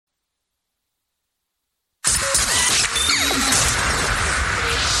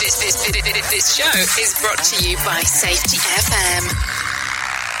This show is brought to you by Safety FM.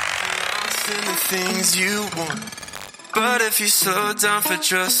 The things you want, but if you slow down for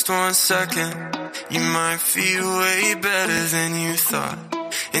just 1 second, you might feel way better than you thought.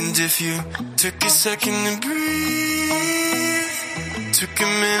 And if you took a second to breathe, took a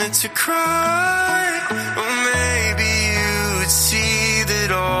minute to cry, well maybe you would see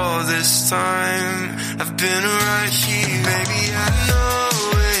that all this time I've been right here. Baby, I know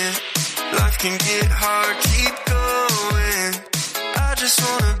it, life can get hard, keep going. I just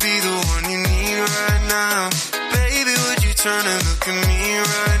wanna be the one you need right now. Baby, would you turn and look at me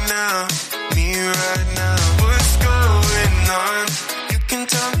right now? Me right now. What's going on? You can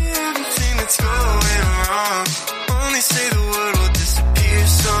tell me everything that's going wrong. Only say the word will disappear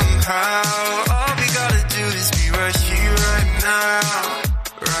somehow. All we gotta do is be right here, right now.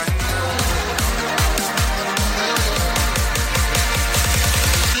 Right now.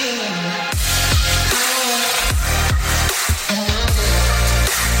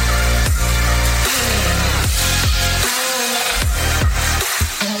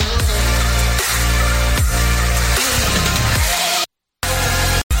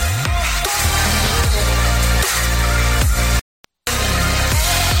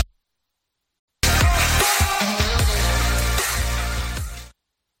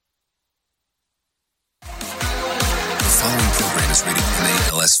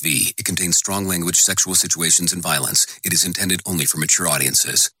 LSV. It contains strong language, sexual situations, and violence. It is intended only for mature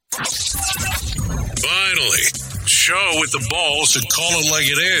audiences. Finally, show with the balls to call it like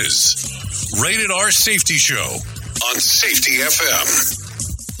it is. Rated R Safety Show on Safety FM.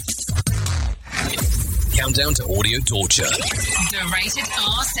 Countdown to audio torture. The Rated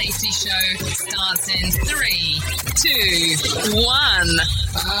R Safety Show starts in 3, 2, 1.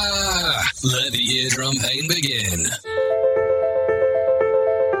 Let the eardrum pain begin.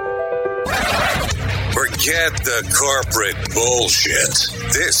 Forget the corporate bullshit.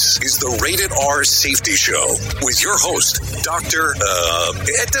 This is the Rated R Safety Show with your host, Dr.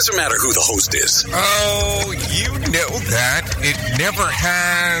 It doesn't matter who the host is. Oh, you know that. It never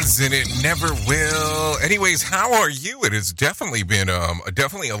has and it never will. Anyways, how are you? It has definitely been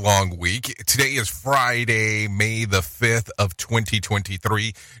definitely a long week. Today is Friday, May the 5th of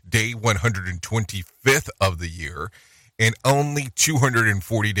 2023, day 125th of the year. And only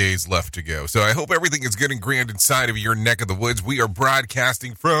 240 days left to go. So I hope everything is good and grand inside of your neck of the woods. We are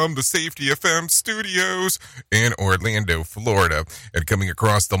broadcasting from the Safety FM studios in Orlando, Florida, and coming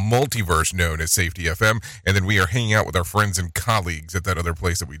across the multiverse known as Safety FM. And then we are hanging out with our friends and colleagues at that other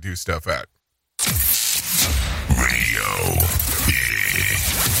place that we do stuff at. Radio Big.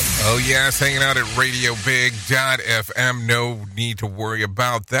 Oh, yes, hanging out at RadioBig.fm. No need to worry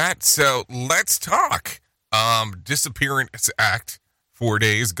about that. So let's talk. Disappearance act, 4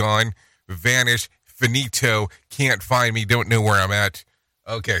 days gone, vanish, finito, can't find me, don't know where I'm at.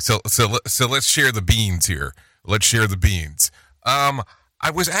 Okay, so let's share the beans here. Let's share the beans. I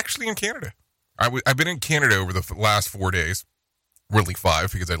was actually in Canada. I've been in Canada over the last 4 days, really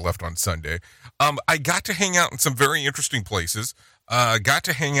 5 because I left on Sunday. I got to hang out in some very interesting places. Got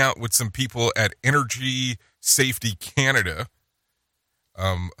to hang out with some people at Energy Safety Canada.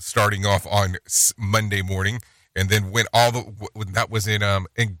 Starting off on Monday morning, and then that was in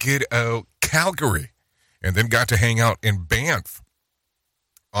good Calgary, and then got to hang out in Banff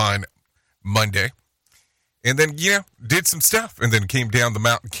on Monday, and then did some stuff, and then came down the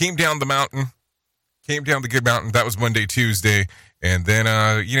good mountain. That was Monday, Tuesday, and then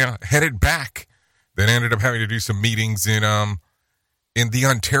headed back. Then ended up having to do some meetings in the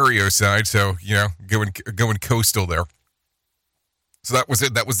Ontario side, so going coastal there. So that was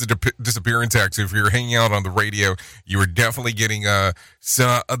it. That was the disappearance act. So if you're hanging out on the radio, you are definitely getting the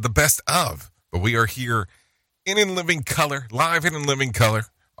best of. But we are here in living color, live and in living color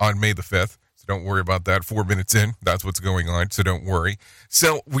on May the 5th. So don't worry about that. 4 minutes in, that's what's going on. So don't worry.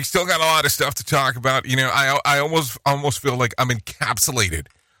 So we still got a lot of stuff to talk about. I almost feel like I'm encapsulated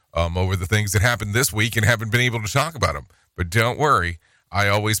over the things that happened this week and haven't been able to talk about them. But don't worry. I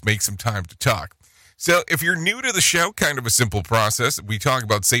always make some time to talk. So if you're new to the show, kind of a simple process. We talk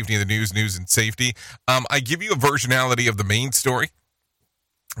about safety in the news and safety. I give you a versionality of the main story,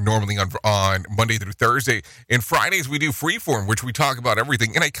 normally on Monday through Thursday. And Fridays we do Freeform, which we talk about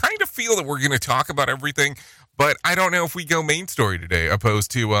everything. And I kind of feel that we're going to talk about everything, but I don't know if we go main story today, opposed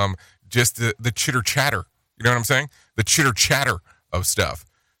to just the chitter-chatter. You know what I'm saying? The chitter-chatter of stuff.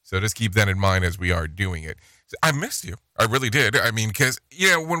 So just keep that in mind as we are doing it. I missed you. I really did. I mean, because,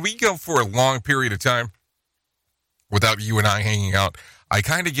 when we go for a long period of time without you and I hanging out, I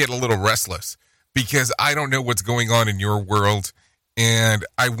kind of get a little restless because I don't know what's going on in your world And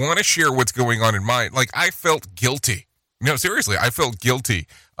I want to share what's going on in mine. Like, I felt guilty. No, seriously, I felt guilty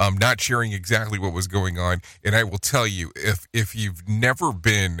not sharing exactly what was going on. And I will tell you, if you've never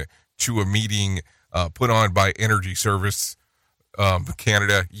been to a meeting put on by Energy Service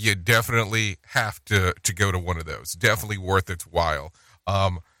Canada, you definitely have to go to one of those. Definitely worth its while.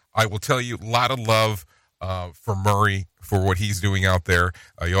 I will tell you, a lot of love for Murray for what he's doing out there.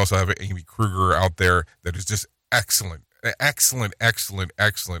 You also have Amy Kruger out there that is just excellent. Excellent.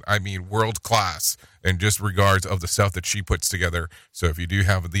 I mean, world class in just regards of the stuff that she puts together. So if you do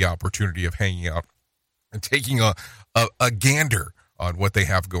have the opportunity of hanging out and taking a gander on what they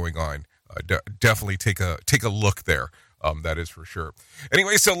have going on, definitely take a look there. That is for sure.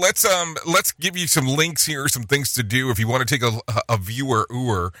 Anyway, so let's give you some links here, some things to do. If you want to take a viewer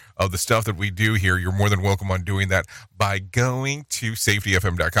of the stuff that we do here, you're more than welcome on doing that by going to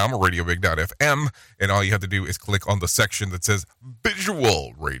safetyfm.com or radiobig.fm, and all you have to do is click on the section that says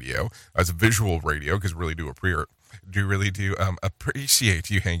visual radio. That's visual radio, because really do appreciate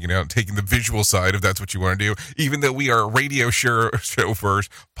you hanging out and taking the visual side if that's what you want to do, even though we are a radio show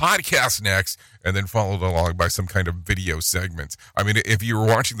first, podcast next, and then followed along by some kind of video segments. I mean, if you were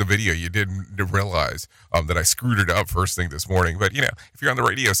watching the video, you didn't realize that I screwed it up first thing this morning. But, you know, if you're on the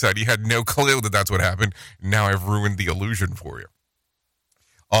radio side, you had no clue that that's what happened. Now I've ruined the illusion for you.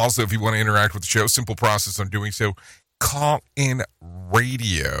 Also, if you want to interact with the show, simple process on doing so, call in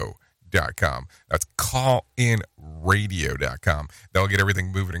radio.com. That's callinradio.com. That'll get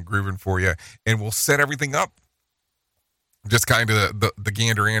everything moving and grooving for you, and we'll set everything up. Just kind of the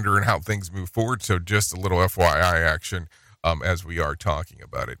gander and how things move forward. So just a little FYI action as we are talking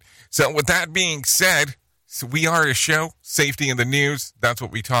about it. So with that being said, so we are a show, safety in the news. That's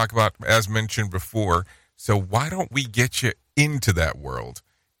what we talk about, as mentioned before. So why don't we get you into that world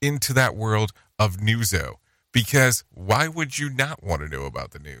of newso? Because why would you not want to know about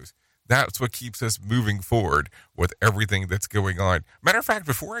the news? That's what keeps us moving forward with everything that's going on. Matter of fact,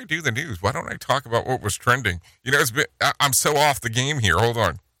 before I do the news, why don't I talk about what was trending? You know, I'm so off the game here. Hold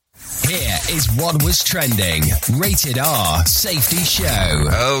on. Here is what was trending. Rated R Safety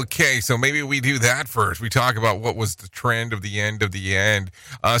Show. Okay, so maybe we do that first. We talk about what was the trend of the end of the end.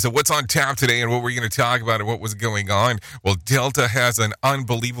 So what's on tap today and what we're going to talk about and what was going on? Well, Delta has an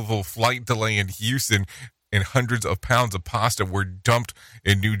unbelievable flight delay in Houston, and hundreds of pounds of pasta were dumped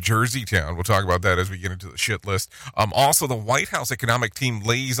in New Jersey town. We'll talk about that as we get into the shit list. Also, the White House economic team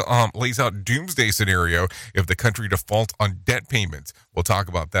lays out doomsday scenario if the country defaults on debt payments. We'll talk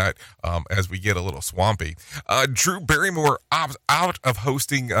about that as we get a little swampy. Drew Barrymore opts out of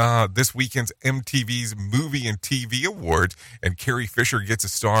hosting this weekend's MTV's Movie and TV Awards, and Carrie Fisher gets a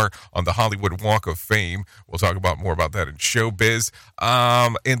star on the Hollywood Walk of Fame. We'll talk about more about that in showbiz.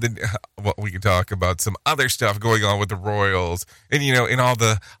 And then we can talk about some other stuff going on with the Royals and, you know, and all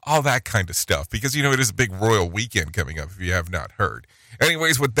that kind of stuff, because, you know, it is a big Royal weekend coming up if you have not heard.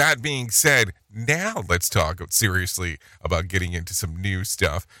 Anyways, with that being said, now let's talk seriously about getting into some new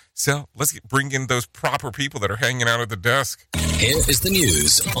stuff. So let's bring in those proper people that are hanging out at the desk. Here is the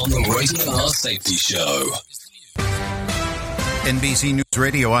news on the Rated R Safety Show. NBC News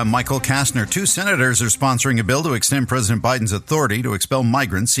Radio, I'm Michael Kastner. 2 senators are sponsoring a bill to extend President Biden's authority to expel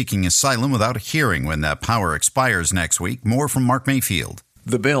migrants seeking asylum without a hearing when that power expires next week. More from Mark Mayfield.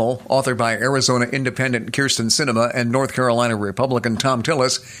 The bill, authored by Arizona Independent Kyrsten Sinema and North Carolina Republican Tom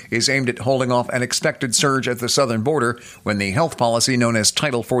Tillis, is aimed at holding off an expected surge at the southern border when the health policy known as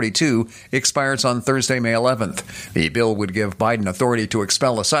Title 42 expires on Thursday, May 11th. The bill would give Biden authority to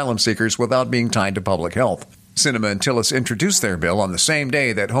expel asylum seekers without being tied to public health. Sinema and Tillis introduced their bill on the same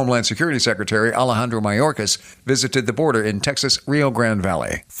day that Homeland Security Secretary Alejandro Mayorkas visited the border in Texas' Rio Grande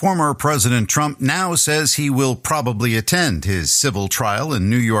Valley. Former President Trump now says he will probably attend his civil trial in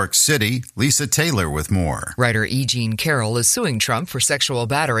New York City. Lisa Taylor with more. Writer E. Jean Carroll is suing Trump for sexual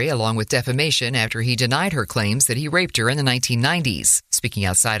battery along with defamation after he denied her claims that he raped her in the 1990s. Speaking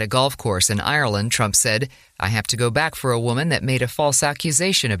outside a golf course in Ireland, Trump said, "I have to go back for a woman that made a false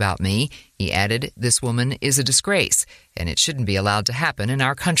accusation about me." He added, "This woman is a disgrace, and it shouldn't be allowed to happen in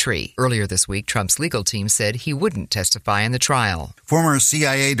our country." Earlier this week, Trump's legal team said he wouldn't testify in the trial. Former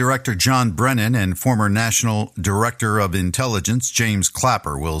CIA Director John Brennan and former National Director of Intelligence James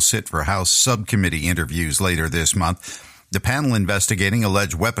Clapper will sit for House subcommittee interviews later this month. The panel investigating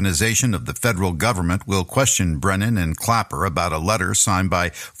alleged weaponization of the federal government will question Brennan and Clapper about a letter signed by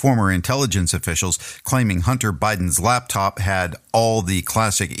former intelligence officials claiming Hunter Biden's laptop had all the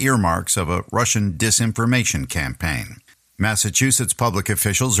classic earmarks of a Russian disinformation campaign. Massachusetts public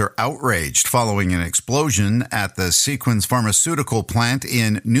officials are outraged following an explosion at the Sequence Pharmaceutical plant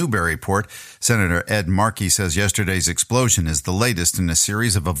in Newburyport. Senator Ed Markey says yesterday's explosion is the latest in a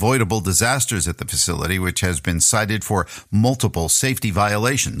series of avoidable disasters at the facility, which has been cited for multiple safety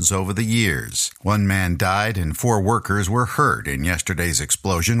violations over the years. One man died and 4 workers were hurt in yesterday's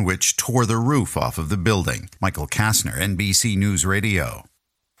explosion, which tore the roof off of the building. Michael Kastner, NBC News Radio.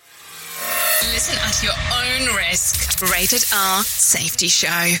 Listen at your own risk. Rated R Safety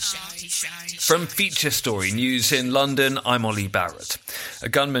Show. From Feature Story News in London, I'm Ollie Barrett. A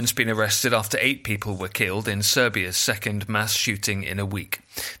gunman's been arrested after 8 people were killed in Serbia's second mass shooting in a week.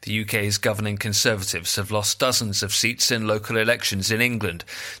 The UK's governing Conservatives have lost dozens of seats in local elections in England.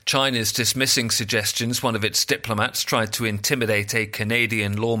 China's dismissing suggestions one of its diplomats tried to intimidate a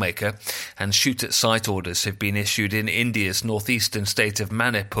Canadian lawmaker, and shoot-at-sight orders have been issued in India's northeastern state of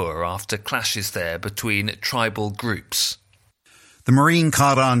Manipur after clashes there between tribal groups. The Marine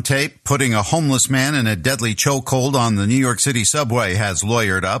caught on tape putting a homeless man in a deadly chokehold on the New York City subway has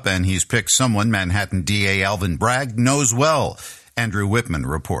lawyered up, and he's picked someone Manhattan DA Alvin Bragg knows well. Andrew Whitman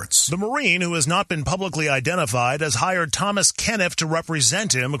reports. The Marine, who has not been publicly identified, has hired Thomas Keniff to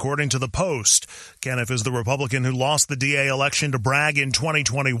represent him, according to the Post. Keniff is the Republican who lost the DA election to Bragg in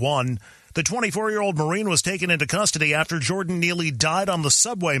 2021. The 24-year-old Marine was taken into custody after Jordan Neely died on the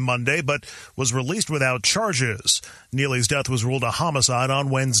subway Monday, but was released without charges. Neely's death was ruled a homicide on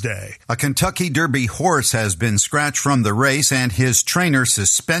Wednesday. A Kentucky Derby horse has been scratched from the race and his trainer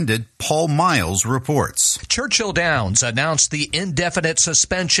suspended, Paul Miles reports. Churchill Downs announced the indefinite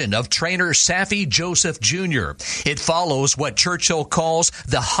suspension of trainer Saffie Joseph Jr. It follows what Churchill calls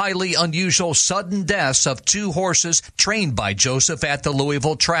the highly unusual sudden deaths of 2 horses trained by Joseph at the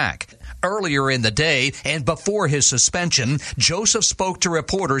Louisville track. Earlier in the day and before his suspension, Joseph spoke to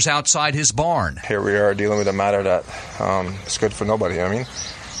reporters outside his barn. Here we are dealing with a matter that is good for nobody. I mean,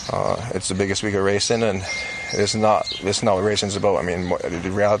 it's the biggest week of racing, and it's not what racing's about. I mean,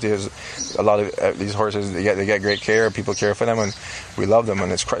 the reality is a lot of these horses, they get great care. People care for them, and we love them,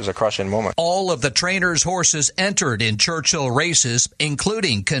 and it's a crushing moment. All of the trainers' horses entered in Churchill races,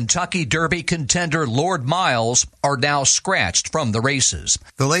 including Kentucky Derby contender Lord Miles, are now scratched from the races.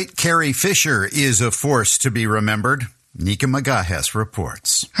 The late Carrie Fisher is a force to be remembered. Nika Magahes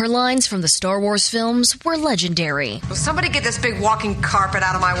reports. Her lines from the Star Wars films were legendary. Will somebody get this big walking carpet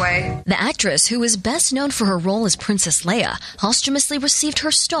out of my way? The actress, who is best known for her role as Princess Leia, posthumously received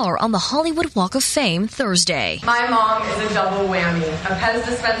her star on the Hollywood Walk of Fame Thursday. My mom is a double whammy, a Pez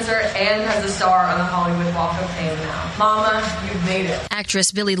dispenser and has a star on the Hollywood Walk of Fame now. Mama, you've made it.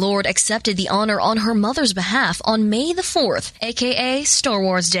 Actress Billie Lourd accepted the honor on her mother's behalf on May the 4th, a.k.a. Star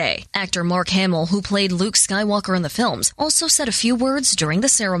Wars Day. Actor Mark Hamill, who played Luke Skywalker in the films, also said a few words during the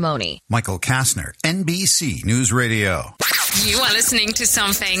ceremony. Michael Kastner, NBC News Radio. You are listening to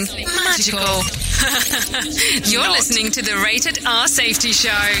something magical. You're listening to the Rated R Safety Show.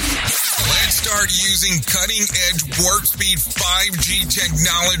 Let's start using cutting-edge warp speed 5G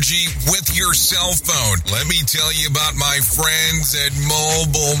technology with your cell phone. Let me tell you about my friends at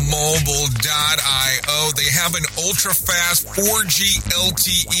mobile.io. They have an ultra-fast 4G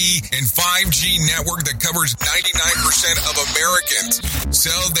LTE and 5G network that covers 99% of Americans.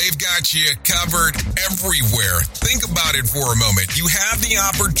 So they've got you covered everywhere. Think about it for a moment. You have the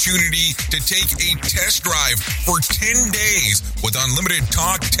opportunity to take a test drive for 10 days with unlimited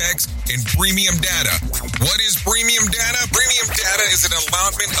talk, text, and premium data. What is premium data? Premium data is an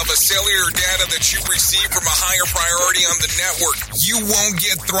allotment of a cellular data that you receive from a higher priority on the network. You won't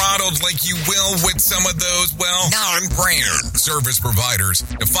get throttled like you will with some of those, non-brand service providers.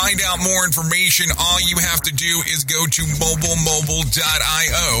 To find out more information, all you have to do is go to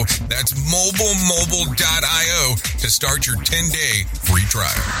mobile.io. That's mobile.io to start your 10-day free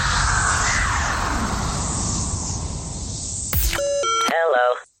trial.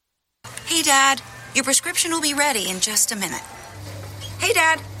 Hello. Hey, Dad, your prescription will be ready in just a minute. Hey,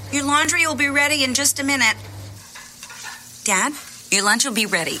 Dad, your laundry will be ready in just a minute. Dad, your lunch will be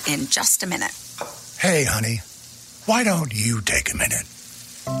ready in just a minute. Hey, honey, why don't you take a minute?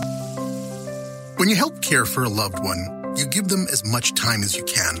 When you help care for a loved one, you give them as much time as you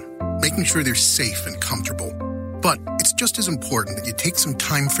can, making sure they're safe and comfortable. But it's just as important that you take some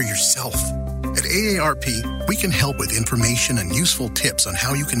time for yourself. At AARP, we can help with information and useful tips on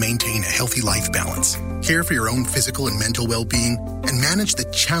how you can maintain a healthy life balance, care for your own physical and mental well-being, and manage the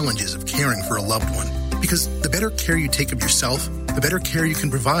challenges of caring for a loved one. Because the better care you take of yourself, the better care you can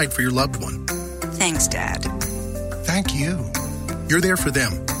provide for your loved one. Thanks, Dad. Thank you. You're there for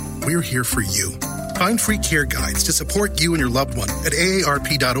them. We're here for you. Find free care guides to support you and your loved one at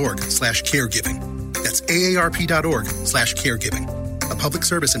aarp.org/caregiving. That's aarp.org/caregiving. A public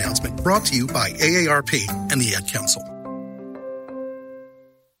service announcement brought to you by AARP and the Ad Council.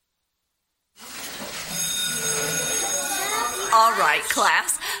 All right,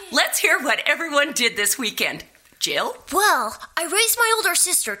 class. Let's hear what everyone did this weekend. Jill? Well, I raised my older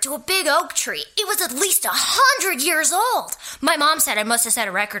sister to a big oak tree. It was at least 100 years old. My mom said I must have set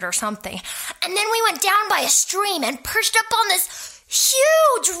a record or something. And then we went down by a stream and perched up on this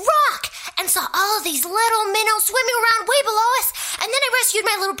huge rock and saw all of these little minnows swimming around way below us. And then I rescued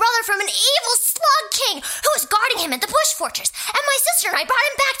my little brother from an evil slug king who was guarding him at the bush fortress. And my sister and I brought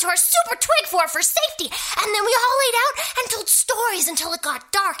him back to our super twig fort for safety. And then we all laid out and told stories until it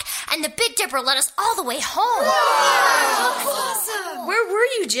got dark. And the Big Dipper led us all the way home. Wow, awesome. Where were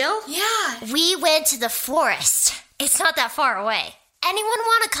you, Jill? Yeah. We went to the forest. It's not that far away. Anyone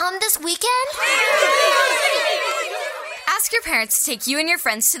want to come this weekend? Ask your parents to take you and your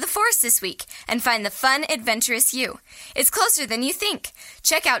friends to the forest this week and find the fun, adventurous you. It's closer than you think.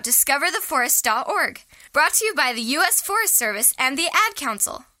 Check out discovertheforest.org. Brought to you by the U.S. Forest Service and the Ad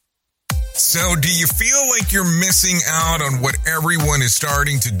Council. So do you feel like you're missing out on what everyone is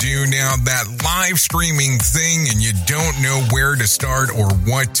starting to do now, that live streaming thing, and you don't know where to start or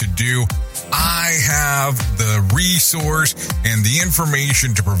what to do? I have the resource and the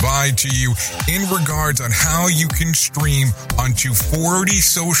information to provide to you in regards on how you can stream onto 40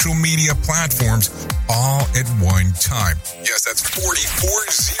 social media platforms all at one time. Yes, that's 40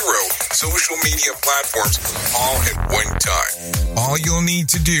 social media platforms all at one time. All you'll need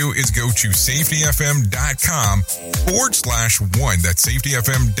to do is go to safetyfm.com/1. That's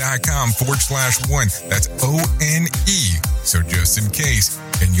safetyfm.com/1. That's ONE. So just in case,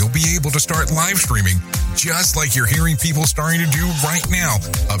 and you'll be able to start live streaming just like you're hearing people starting to do right now,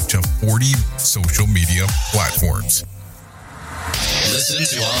 up to 40 social media platforms. Listen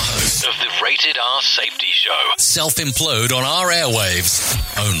to our host of the Rated R Safety Show. self-implode on our airwaves,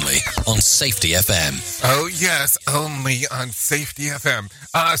 only on Safety FM. Oh, yes, only on Safety FM.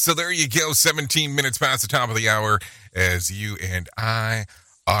 So there you go, 17 minutes past the top of the hour as you and I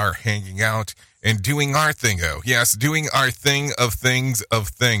are hanging out and doing our thingo. Yes, doing our thing of things of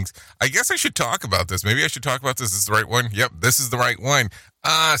things. I guess I should talk about this. Maybe I should talk about this. Is this the right one? Yep, this is the right one.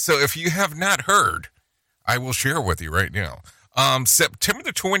 So if you have not heard, I will share with you right now. September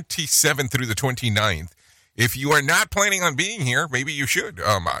the 27th through the 29th, if you are not planning on being here, maybe you should.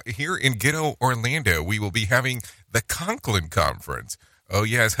 Here in Ghetto, Orlando, we will be having the Conklin Conference. Oh,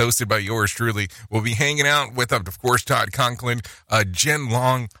 yes, hosted by yours truly. We'll be hanging out with, of course, Todd Conklin, Jen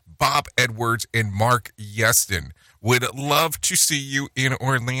Long, Bob Edwards, and Mark Yeston. Would love to see you in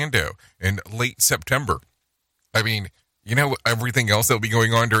Orlando in late September. I mean, you know, everything else that will be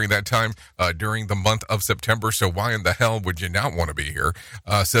going on during that time, during the month of September. So why in the hell would you not want to be here?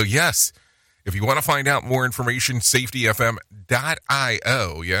 So yes, if you want to find out more information,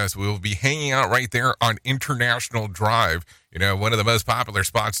 safetyfm.io. Yes, we'll be hanging out right there on International Drive. You know, one of the most popular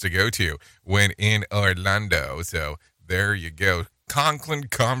spots to go to when in Orlando. So there you go. Conklin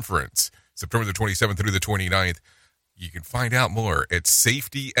Conference, September the 27th through the 29th. You can find out more at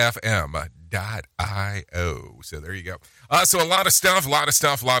safetyfm.io. So there you go. So a lot of stuff,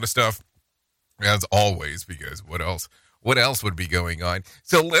 as always, because what else would be going on?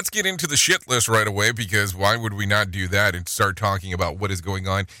 So let's get into the shit list right away, because why would we not do that and start talking about what is going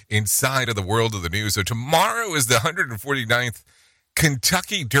on inside of the world of the news? So tomorrow is the 149th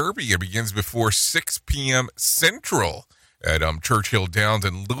Kentucky Derby. It begins before 6 p.m. Central at Churchill Downs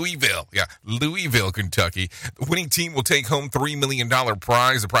in Louisville. Yeah, Louisville, Kentucky. The winning team will take home $3 million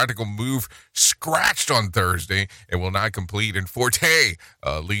prize. The practical move scratched on Thursday and will not complete. And Forte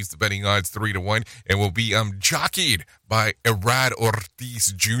leads the betting odds 3-1 and will be jockeyed by Erad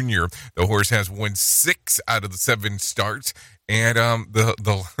Ortiz Jr. The horse has won 6 out of the 7 starts and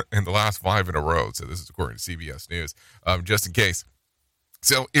the last 5 in a row. So this is according to CBS News, just in case.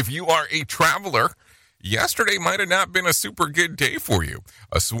 So if you are a traveler, yesterday might have not been a super good day for you.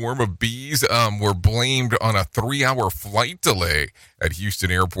 A swarm of bees were blamed on a 3-hour flight delay at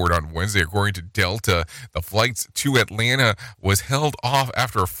Houston Airport on Wednesday. According to Delta, the flights to Atlanta was held off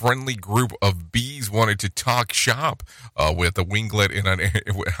after a friendly group of bees wanted to talk shop with the winglet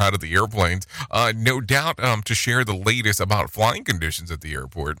out of the airplanes. No doubt to share the latest about flying conditions at the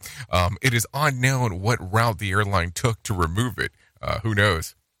airport. It is unknown what route the airline took to remove it. Who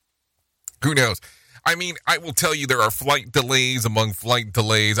knows? Who knows? I mean, I will tell you there are flight delays among flight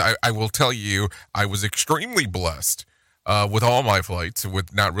delays. I will tell you I was extremely blessed with all my flights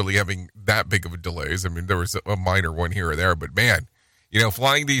with not really having that big of a delays. I mean, there was a minor one here or there, but man, you know,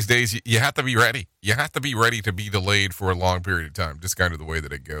 flying these days, you have to be ready. You have to be ready to be delayed for a long period of time. Just kind of the way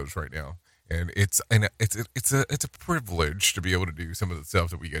that it goes right now And it's a privilege to be able to do some of the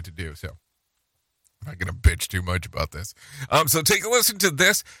stuff that we get to do. So I'm not going to bitch too much about this. So take a listen to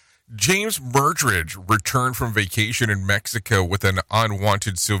this. James Murdridge returned from vacation in Mexico with an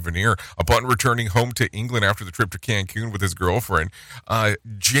unwanted souvenir. Upon returning home to England after the trip to Cancun with his girlfriend,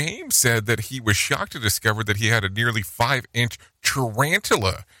 James said that he was shocked to discover that he had a nearly 5-inch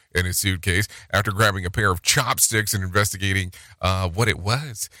tarantula in his suitcase. After grabbing a pair of chopsticks and investigating what it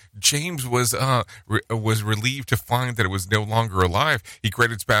was, James was relieved to find that it was no longer alive. He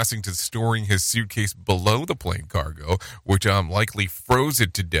credits passing to storing his suitcase below the plane cargo, which likely froze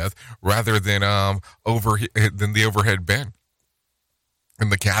it to death rather than the overhead bin in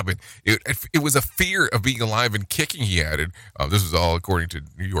the cabin. It was a fear of being alive and kicking, he added. This is all according to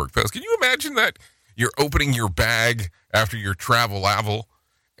New York Post. Can you imagine that? You're opening your bag after your travel,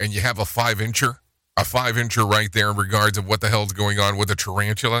 and you have a 5-incher right there in regards of what the hell's going on with a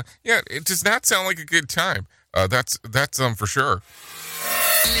tarantula. Yeah, it does not sound like a good time. That's for sure.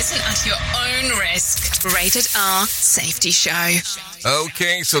 Listen at your own risk. Rated R Safety Show.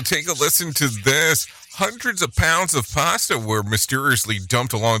 Okay, so take a listen to this. Hundreds of pounds of pasta were mysteriously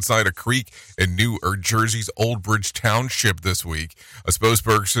dumped alongside a creek in New Jersey's Old Bridge Township this week. A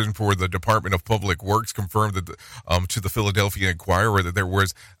spokesperson for the Department of Public Works confirmed that to the Philadelphia Inquirer that there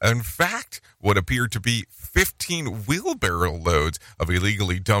was, in fact, what appeared to be 15 wheelbarrow loads of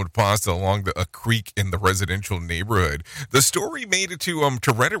illegally dumped pasta along a creek in the residential neighborhood. The story made it to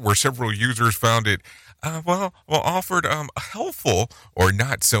Reddit, where several users found it offered helpful or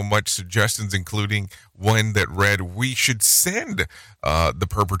not so much suggestions, including one that read, "We should send the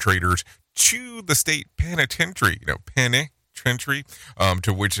perpetrators to the state penitentiary," penitentiary,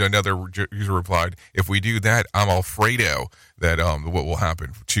 to which another user replied, "If we do that, I'm Alfredo that what will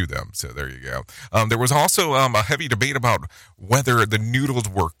happen to them." So there you go. There was also a heavy debate about whether the noodles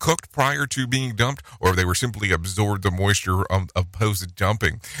were cooked prior to being dumped or if they were simply absorbed the moisture of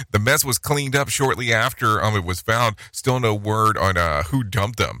post-dumping. The mess was cleaned up shortly after it was found. Still no word on who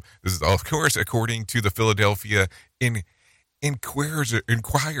dumped them. This is, of course, according to the Philadelphia Inquirer.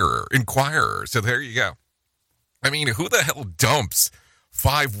 So there you go. I mean, who the hell dumps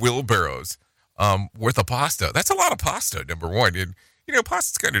 5 wheelbarrows worth of pasta? That's a lot of pasta, number one. And,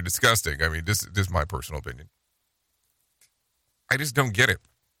 pasta's kind of disgusting. I mean, this is my personal opinion. I just don't get it.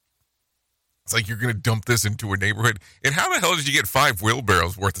 It's like you're going to dump this into a neighborhood. And how the hell did you get 5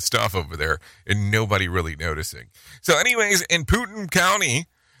 wheelbarrows worth of stuff over there and nobody really noticing? So anyways, in Putnam County,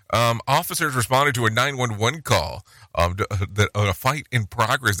 officers responded to a 911 call that a fight in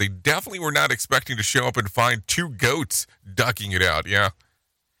progress. They definitely were not expecting to show up and find 2 goats ducking it out. Yeah.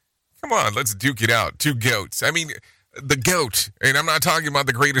 Come on, let's duke it out. 2 goats. I mean, the goat. And I'm not talking about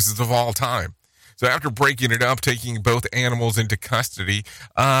the greatest of all time. So after breaking it up, taking both animals into custody,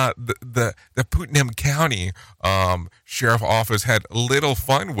 the Putnam County Sheriff Office had little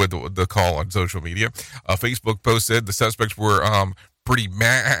fun with the call on social media. A Facebook post said the suspects were pretty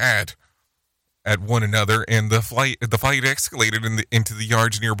mad at one another, and the fight escalated into the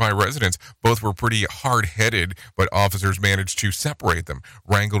yard's nearby residents. Both were pretty hard-headed, but officers managed to separate them,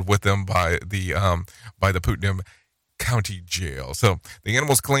 wrangled with them by the Putnam County Jail. So the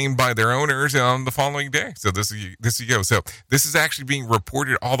animals claimed by their owners on the following day. So this you go. So this is actually being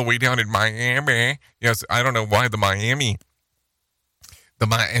reported all the way down in Miami. Yes, I don't know why the Miami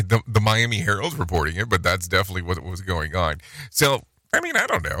Herald's reporting it, but that's definitely what was going on. So I mean, I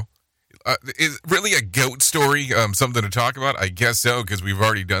don't know. Is really a goat story something to talk about? I guess so, because we've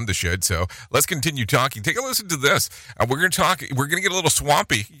already done the shed. So let's continue talking. Take a listen to this. We're going to get a little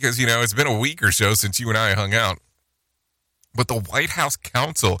swampy because, it's been a week or so since you and I hung out. But the White House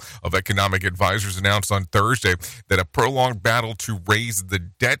Council of Economic Advisors announced on Thursday that a prolonged battle to raise the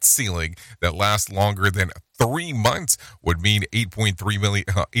debt ceiling that lasts longer than 3 months would mean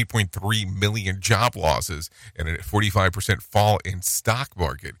 8.3 million job losses and a 45% fall in stock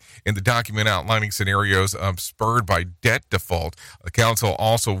market. In the document outlining scenarios spurred by debt default, the council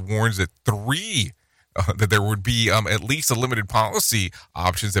also warns that that there would be at least a limited policy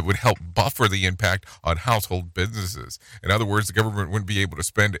options that would help buffer the impact on household businesses. In other words, the government wouldn't be able to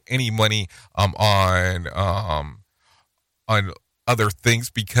spend any money on other things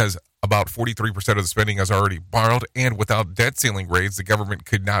because about 43% of the spending is already borrowed, and without debt ceiling raised, the government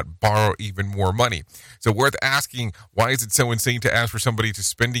could not borrow even more money. So worth asking, why is it so insane to ask for somebody to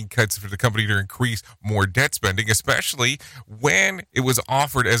spending cuts for the company to increase more debt spending, especially when it was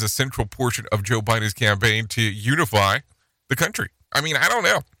offered as a central portion of Joe Biden's campaign to unify the country? I mean, I don't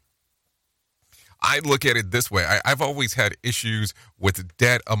know. I look at it this way. I've always had issues with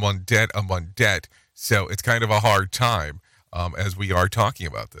debt among debt, so it's kind of a hard time as we are talking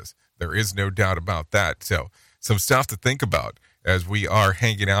about this. There is no doubt about that. So some stuff to think about as we are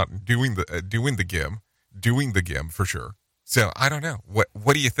hanging out and doing the gim for sure. So I don't know.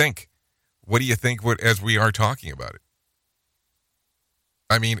 What do you think? What do you think as we are talking about it?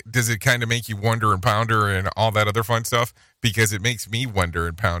 I mean, does it kind of make you wonder and ponder and all that other fun stuff? Because it makes me wonder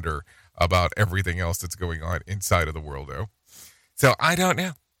and ponder about everything else that's going on inside of the world, though. So I don't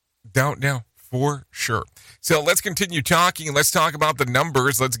know. Don't know for sure. So let's continue talking. Let's talk about the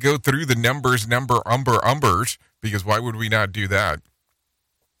numbers. Let's go through the numbers, numbers, because why would we not do that?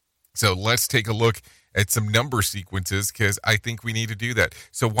 So let's take a look at some number sequences because I think we need to do that.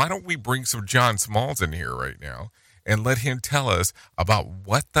 So why don't we bring some John Smalls in here right now and let him tell us about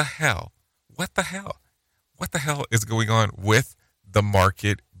what the hell is going on with the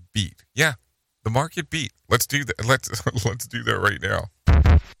market beat. Yeah, the market beat. Let's do that. Let's do that right now.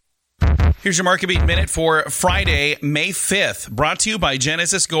 Here's your Market Beat Minute for Friday, May 5th, brought to you by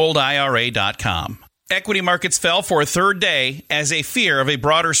GenesisGoldIRA.com. Equity markets fell for a third day as a fear of a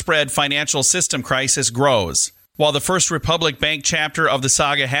broader spread financial system crisis grows. While the First Republic Bank chapter of the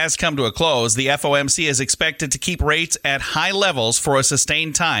saga has come to a close, the FOMC is expected to keep rates at high levels for a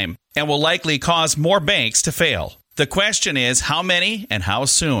sustained time and will likely cause more banks to fail. The question is how many and how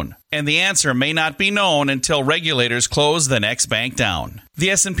soon? And the answer may not be known until regulators close the next bank down.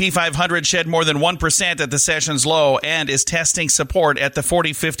 The S&P 500 shed more than 1% at the session's low and is testing support at the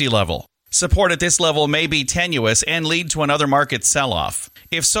 40-50 level. Support at this level may be tenuous and lead to another market sell-off.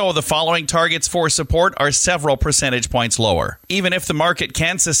 If so, the following targets for support are several percentage points lower. Even if the market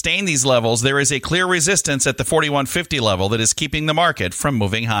can sustain these levels, there is a clear resistance at the 4150 level that is keeping the market from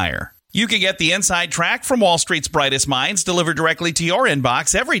moving higher. You can get the inside track from Wall Street's brightest minds delivered directly to your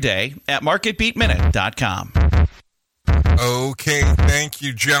inbox every day at MarketBeatMinute.com. Okay, thank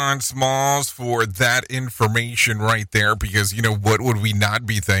you, John Smalls, for that information right there, because, you know, what would we not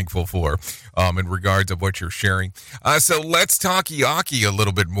be thankful for in regards of what you're sharing? So let's talk Yaki a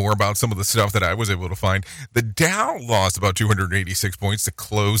little bit more about some of the stuff that I was able to find. The Dow lost about 286 points to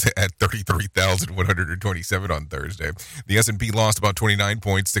close at 33,127 on Thursday. The S&P lost about 29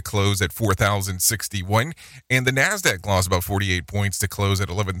 points to close at 4,061, and the NASDAQ lost about 48 points to close at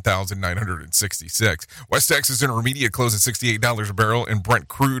 11,966. West Texas Intermediate closed at $68 a barrel, and Brent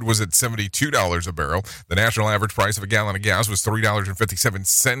crude was at $72 a barrel. The national average price of a gallon of gas was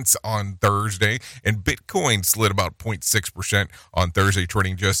 $3.57 on Thursday, and Bitcoin slid about 0.6% on Thursday,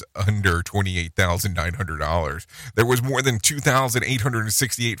 trading just under $28,900. There was more than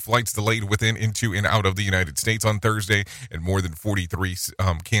 2,868 flights delayed within, into, and out of the United States on Thursday, and more than 43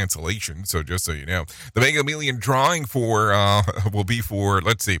 cancellations. So just so you know, the Mega Million drawing for will be for,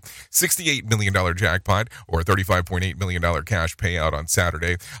 let's see, $68 million jackpot, or $35.8 million cash payout on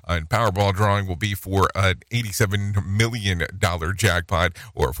Saturday. And Powerball drawing will be for an $87 million jackpot,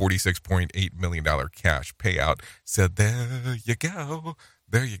 or $46.8 million cash payout. So there you go.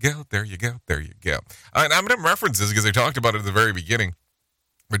 There you go. There you go. There you go. And I'm going to reference this because I talked about it at the very beginning.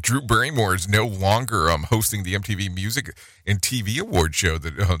 But Drew Barrymore is no longer hosting the MTV Music and TV Awards show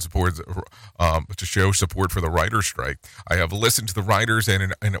that supports to show support for the writer's strike. I have listened to the writers,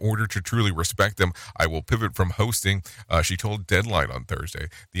 and in order to truly respect them, I will pivot from hosting, she told Deadline on Thursday.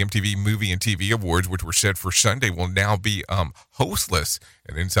 The MTV Movie and TV Awards, which were set for Sunday, will now be hostless,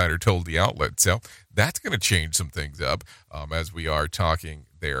 an insider told the outlet. So that's going to change some things up as we are talking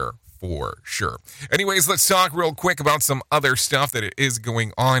there. For sure. Anyways, let's talk real quick about some other stuff that is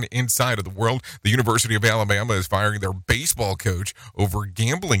going on inside of the world. The University of Alabama is firing their baseball coach over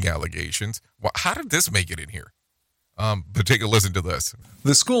gambling allegations. Well, how did this make it in here? But take a listen to this.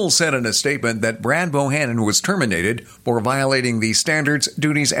 The school said in a statement that Brad Bohannon was terminated for violating the standards,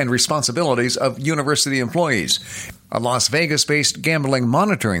 duties, and responsibilities of university employees. A Las Vegas-based gambling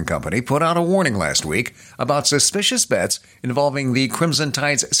monitoring company put out a warning last week about suspicious bets involving the Crimson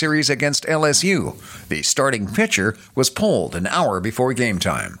Tide's series against LSU. The starting pitcher was pulled an hour before game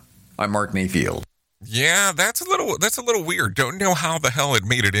time. I'm Mark Mayfield. Yeah, that's a little weird. Don't know how the hell it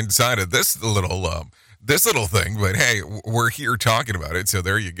made it inside of this little thing, but hey, we're here talking about it, so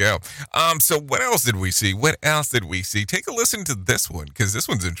there you go. So what else did we see? Take a listen to this one, because this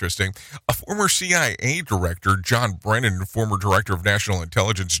one's interesting. A former CIA director, John Brennan, and former director of national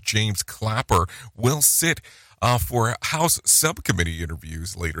intelligence, James Clapper, will sit for House subcommittee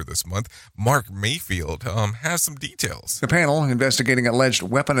interviews later this month. Mark Mayfield has some details. The panel investigating alleged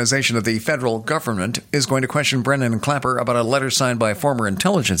weaponization of the federal government is going to question Brennan and Clapper about a letter signed by former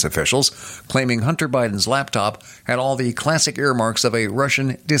intelligence officials claiming Hunter Biden's laptop had all the classic earmarks of a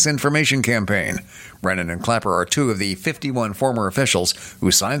Russian disinformation campaign. Brennan and Clapper are two of the 51 former officials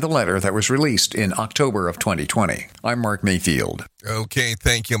who signed the letter that was released in October of 2020. I'm Mark Mayfield. Okay,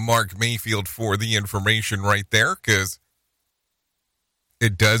 thank you, Mark Mayfield, for the information right there, because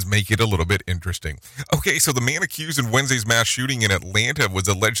it does make it a little bit interesting. Okay, so the man accused in Wednesday's mass shooting in Atlanta was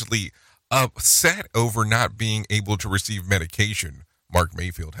allegedly upset over not being able to receive medication. Mark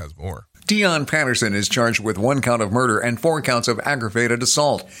Mayfield has more. Dion Patterson is charged with 1 count of murder and 4 counts of aggravated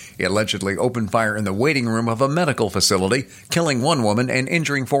assault. He allegedly opened fire in the waiting room of a medical facility, killing 1 woman and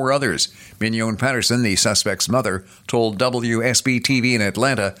injuring 4 others. Mignon Patterson, the suspect's mother, told WSB-TV in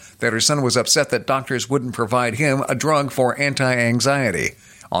Atlanta that her son was upset that doctors wouldn't provide him a drug for anti-anxiety.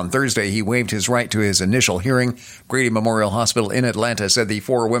 On Thursday, he waived his right to his initial hearing. Grady Memorial Hospital in Atlanta said the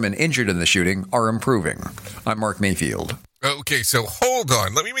 4 women injured in the shooting are improving. I'm Mark Mayfield. Okay, so hold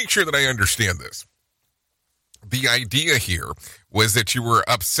on. Let me make sure that I understand this. The idea here was that you were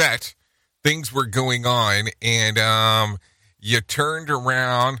upset, things were going on, and you turned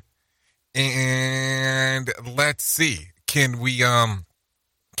around and let's see. Can we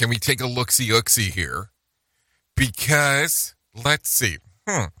take a look-see here? Because let's see.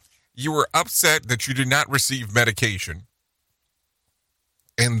 You were upset that you did not receive medication,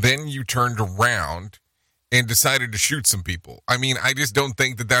 and then you turned around and decided to shoot some people. I mean, I just don't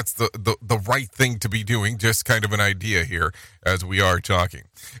think that that's the right thing to be doing. Just kind of an idea here as we are talking.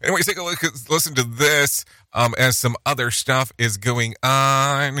 Anyways, take a look, listen to this as some other stuff is going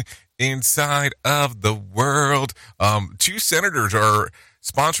on inside of the world. 2 senators are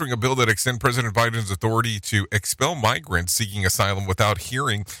sponsoring a bill that extends President Biden's authority to expel migrants seeking asylum without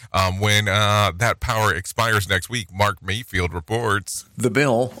hearing when that power expires next week. Mark Mayfield reports. The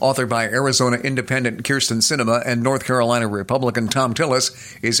bill, authored by Arizona Independent Kirsten Sinema and North Carolina Republican Tom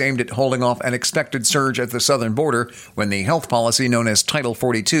Tillis, is aimed at holding off an expected surge at the southern border when the health policy known as Title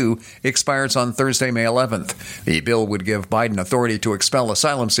 42 expires on Thursday, May 11th. The bill would give Biden authority to expel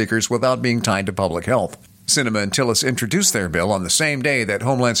asylum seekers without being tied to public health. Sinema and Tillis introduced their bill on the same day that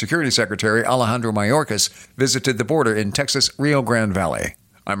Homeland Security Secretary Alejandro Mayorkas visited the border in Texas' Rio Grande Valley.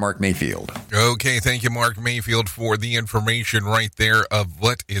 I'm Mark Mayfield. Okay, thank you, Mark Mayfield, for the information right there of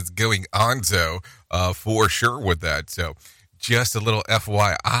what is going on, for sure with that. So just a little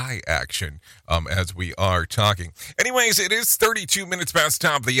FYI action as we are talking. Anyways, it is 32 minutes past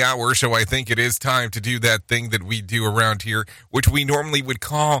top of the hour, so I think it is time to do that thing that we do around here, which we normally would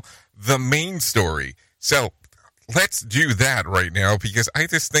call the main story. So let's do that right now because I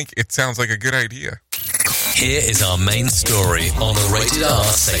just think it sounds like a good idea. Here is our main story on the Rated R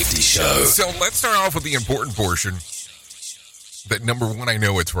Safety Show. So let's start off with the important portion. That number 1, I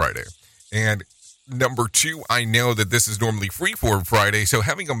know it's Friday. And number 2, I know that this is normally Freeform Friday. So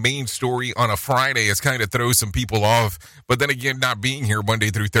having a main story on a Friday is kind of throws some people off. But then again, not being here Monday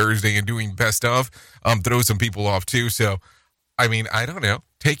through Thursday and doing best of throws some people off too. So, I mean, I don't know.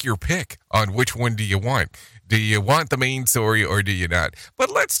 Take your pick on which one do you want. Do you want the main story or do you not? But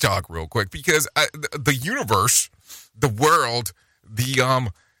let's talk real quick because the universe, the world, the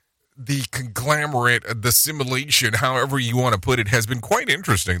conglomerate, the simulation, however you want to put it, has been quite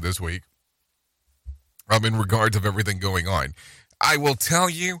interesting this week in regards of everything going on. I will tell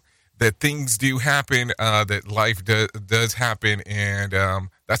you that things do happen, that life does happen, and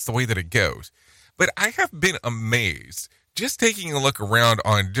that's the way that it goes. But I have been amazed just taking a look around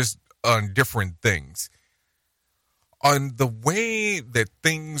on different things, on the way that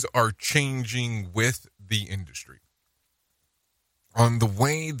things are changing with the industry, on the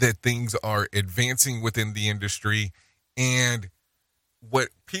way that things are advancing within the industry, and what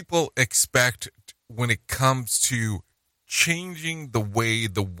people expect when it comes to changing the way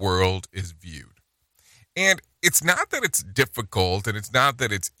the world is viewed. And it's not that it's difficult and it's not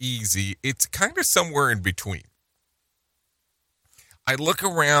that it's easy. It's kind of somewhere in between. I look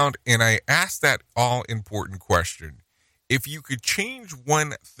around and I ask that all-important question. If you could change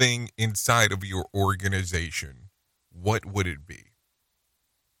one thing inside of your organization, what would it be?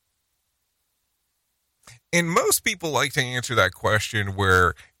 And most people like to answer that question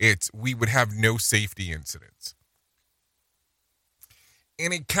where we would have no safety incidents.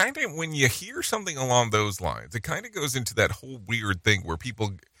 And it kind of, when you hear something along those lines, it kind of goes into that whole weird thing where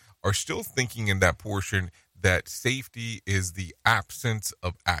people are still thinking in that portion that safety is the absence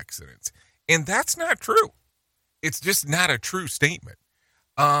of accidents. And that's not true. It's just not a true statement.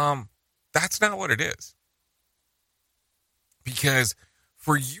 That's not what it is. Because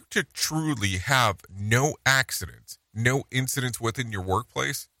for you to truly have no accidents, no incidents within your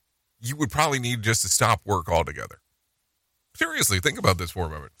workplace, you would probably need just to stop work altogether. Seriously, think about this for a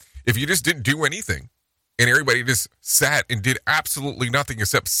moment. If you just didn't do anything and everybody just sat and did absolutely nothing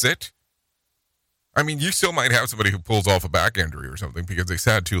except sit, I mean, you still might have somebody who pulls off a back injury or something because they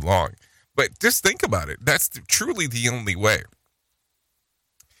sat too long. But just think about it. That's truly the only way.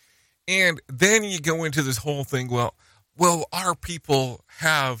 And then you go into this whole thing, well, our people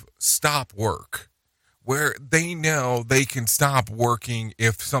have stop work where they know they can stop working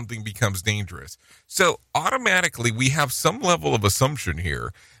if something becomes dangerous. So automatically we have some level of assumption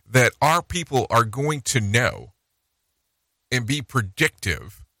here that our people are going to know and be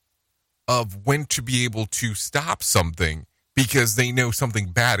predictive of when to be able to stop something because they know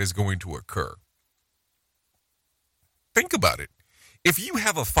something bad is going to occur. Think about it. If you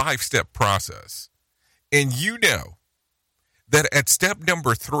have a 5-step process and you know that at step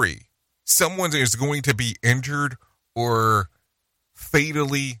number 3, someone is going to be injured or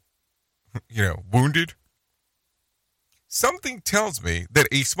fatally, wounded, something tells me that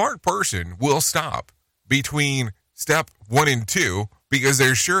a smart person will stop between step 1 and 2 because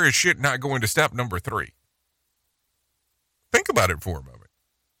they're sure as shit not going to step number 3. Think about it for a moment.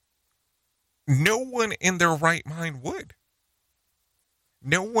 No one in their right mind would.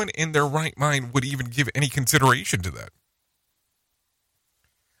 No one in their right mind would even give any consideration to that.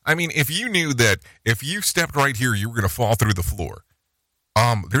 I mean, if you knew that if you stepped right here, you were going to fall through the floor,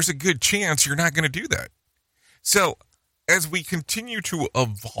 there's a good chance you're not going to do that. So as we continue to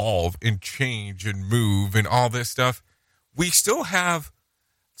evolve and change and move and all this stuff, we still have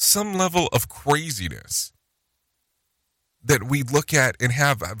some level of craziness that we look at and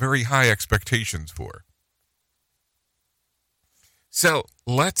have very high expectations for. So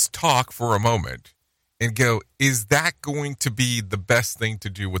let's talk for a moment and go, is that going to be the best thing to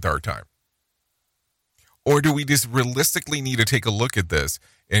do with our time? Or do we just realistically need to take a look at this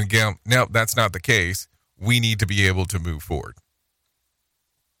and go, no, that's not the case. We need to be able to move forward.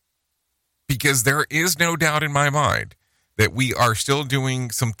 Because there is no doubt in my mind that we are still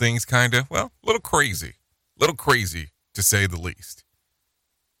doing some things kind of, a little crazy to say the least.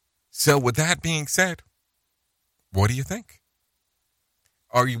 So with that being said, what do you think?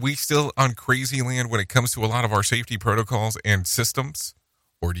 Are we still on crazy land when it comes to a lot of our safety protocols and systems?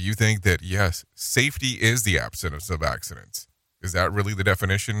 Or do you think that, yes, safety is the absence of accidents? Is that really the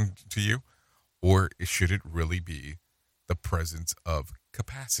definition to you? Or should it really be the presence of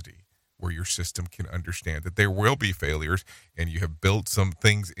capacity where your system can understand that there will be failures and you have built some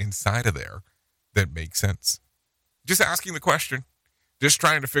things inside of there that make sense? Just asking the question, just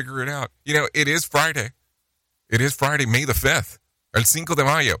trying to figure it out. It is Friday. It is Friday, May the 5th. El Cinco de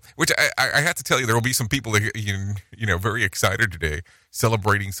Mayo, which I have to tell you, there will be some people that, very excited today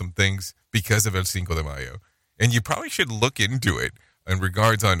celebrating some things because of El Cinco de Mayo. And you probably should look into it in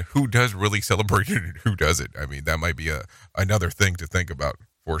regards on who does really celebrate it and who doesn't. I mean, that might be another thing to think about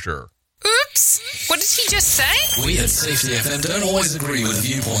for sure. Oops! What did he just say? We at Safety FM don't always agree with the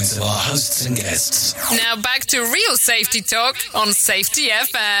viewpoints of our hosts and guests. Now back to real safety talk on Safety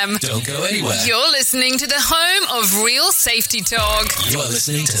FM. Don't go anywhere. You're listening to the home of real safety talk. You are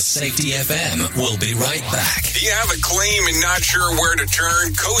listening to Safety FM. We'll be right back. Do you have a claim and not sure where to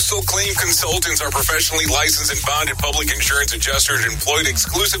turn? Coastal Claim Consultants are professionally licensed and bonded public insurance adjusters employed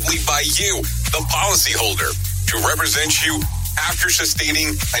exclusively by you, the policyholder, to represent you after sustaining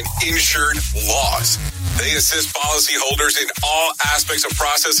an insured loss. They assist policyholders in all aspects of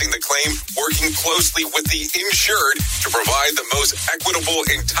processing the claim, working closely with the insured to provide the most equitable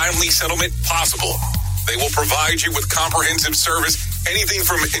and timely settlement possible. They will provide you with comprehensive service, anything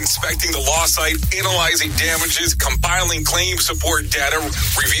from inspecting the loss site, analyzing damages, compiling claim support data,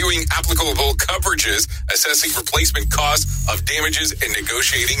 reviewing applicable coverages, assessing replacement costs of damages, and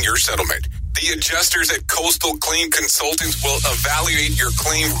negotiating your settlement. The adjusters at Coastal Claim Consultants will evaluate your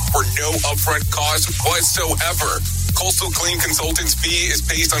claim for no upfront cost whatsoever. Coastal Claim Consultants' fee is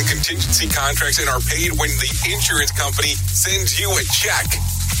based on contingency contracts and are paid when the insurance company sends you a check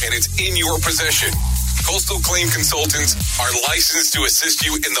and it's in your possession. Coastal Claim Consultants are licensed to assist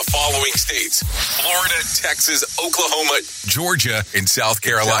you in the following states: Florida, Texas, Oklahoma, Georgia, and South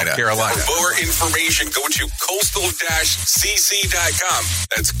Carolina. For more information, go to coastal-cc.com.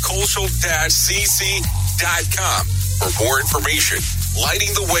 That's coastal-cc.com. For more information,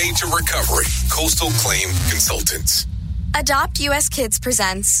 lighting the way to recovery. Coastal Claim Consultants. Adopt US Kids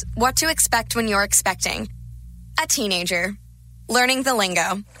presents What to Expect When You're Expecting. A teenager. Learning the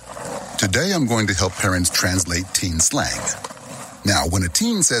lingo. Today I'm going to help parents translate teen slang. Now, when a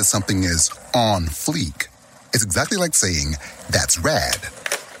teen says something is on fleek, It's exactly like saying, that's rad.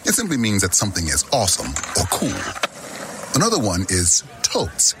 It simply means that something is awesome or cool. Another one is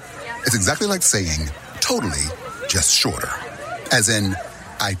totes. It's exactly like saying, totally, just shorter. As in,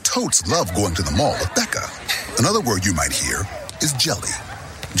 I totes love going to the mall with Becca. Another word you might hear is jelly.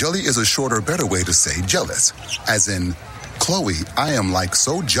 Jelly is a shorter, better way to say jealous. As in, Chloe, I am like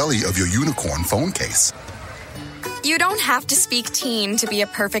so jelly of your unicorn phone case. You don't have to speak teen to be a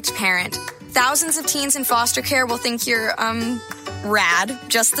perfect parent. Thousands of teens in foster care will think you're, rad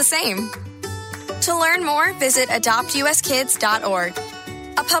just the same. To learn more, visit adoptuskids.org.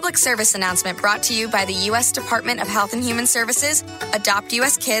 A public service announcement brought to you by the U.S. Department of Health and Human Services, Adopt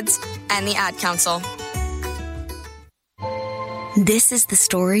U.S. Kids, and the Ad Council. This is the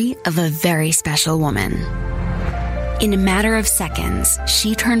story of a very special woman. In a matter of seconds,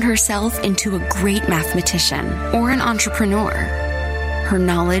 she turned herself into a great mathematician or an entrepreneur. Her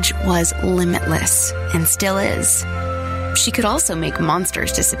knowledge was limitless and still is. She could also make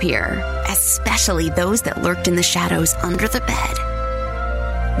monsters disappear, especially those that lurked in the shadows under the bed.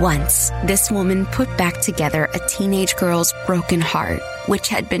 Once, this woman put back together a teenage girl's broken heart, which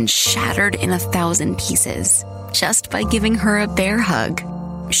had been shattered in 1,000 pieces, just by giving her a bear hug.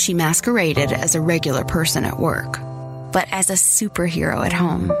 She masqueraded as a regular person at work, but as a superhero at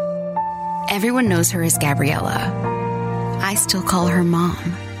home. Everyone knows her as Gabriella. I still call her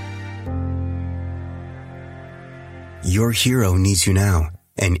Mom. Your hero needs you now,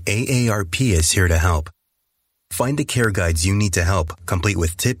 and AARP is here to help. Find the care guides you need to help, complete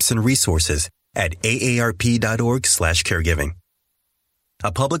with tips and resources at aarp.org/caregiving.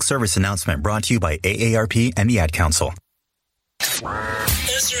 A public service announcement brought to you by AARP and the Ad Council. Is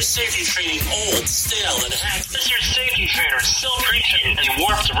your safety training old, stale, and hacked? Is your safety trainer still preaching a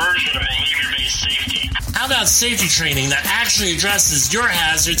warped version of behavior-based safety? How about safety training that actually addresses your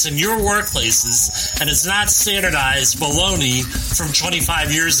hazards in your workplaces and is not standardized baloney from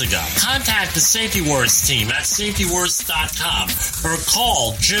 25 years ago? Contact the Safety Wars team at safetywars.com or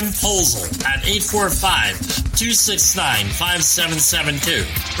call Jim Posel at 845-269-5772.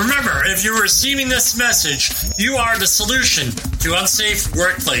 Remember, if you're receiving this message, you are the solution to unsafe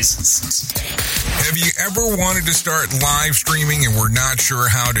workplaces. Have you ever wanted to start live streaming and were not sure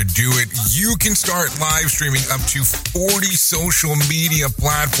how to do it? You can start live streaming up to 40 social media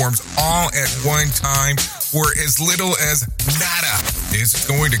platforms all at one time for as little as nada. It's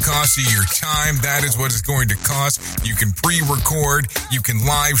going to cost you your time. That is what it's going to cost. You can pre-record, you can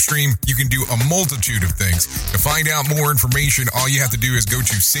live stream, you can do a multitude of things. To find out more information, all you have to do is go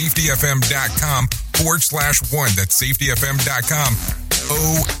to safetyfm.com/one. That's safetyfm.com,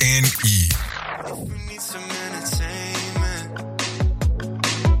 ONE.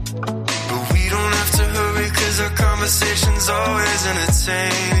 Our conversation's always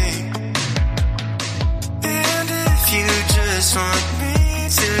entertaining. And if you just want me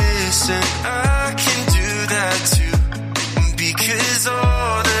to listen, I can do that too. Because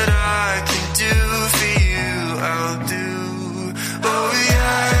all that I can do for you, I'll do. Oh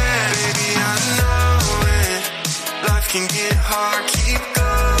yeah, baby, I know it. Life can get hard, keep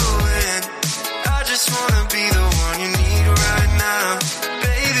going. I just wanna be the one you need right now.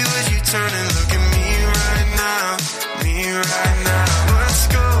 Baby, would you turn and look at me right now? What's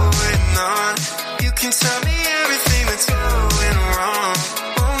going on? You can tell me everything that's going wrong.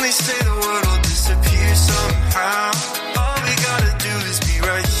 Only say the word will disappear somehow. All we gotta do is be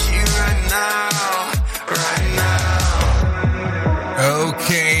right here, right now.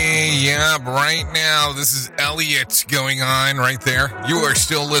 Okay, yeah, right now. This is Elliot going on right there. You are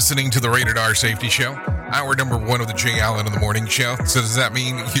still listening to the Rated R Safety Show. Hour number 1 of the Jay Allen in the Morning Show. So does that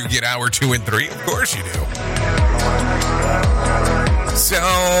mean you get hour 2 and 3? Of course you do.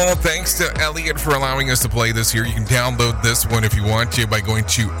 So thanks to Elliot for allowing us to play this here. You can download this one if you want to by going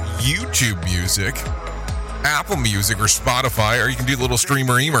to YouTube Music, Apple Music, or Spotify, or you can do a little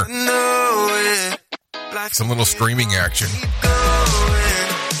streamer-eamer. Some little streaming action.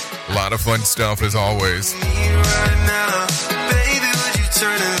 A lot of fun stuff as always.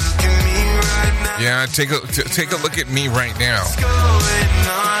 Yeah, take a look at me right now.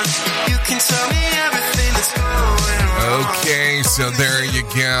 Okay, so there you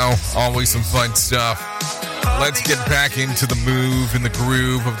go. Always some fun stuff. Let's get back into the move and the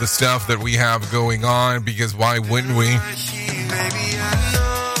groove of the stuff that we have going on, because why wouldn't we?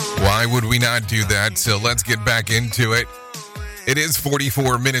 Why would we not do that? So let's get back into it. It is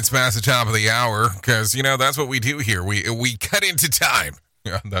 44 minutes past the top of the hour, because, you know, that's what we do here. We cut into time.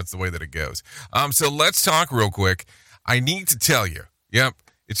 Yeah, that's the way that it goes. So let's talk real quick. I need to tell you. Yep,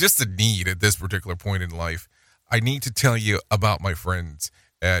 it's just a need at this particular point in life. I need to tell you about my friends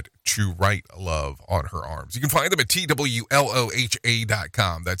at To Write Love on Her Arms. You can find them at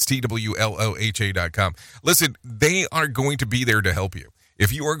TWLOHA.com. That's TWLOHA.com. Listen, they are going to be there to help you.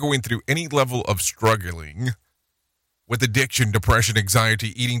 If you are going through any level of struggling with addiction, depression,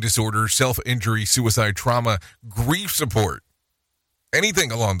 anxiety, eating disorders, self-injury, suicide, trauma, grief support,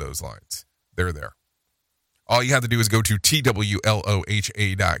 anything along those lines, they're there. All you have to do is go to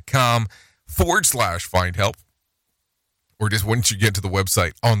TWLOHA.com/find help. Or just once you get to the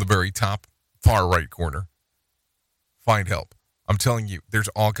website, on the very top, far right corner, find help. I'm telling you, there's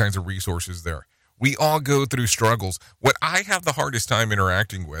all kinds of resources there. We all go through struggles. What I have the hardest time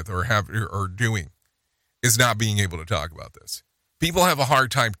interacting with or doing is not being able to talk about this. People have a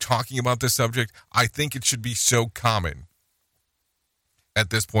hard time talking about this subject. I think it should be so common at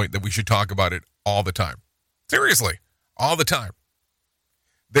this point that we should talk about it all the time. Seriously, all the time.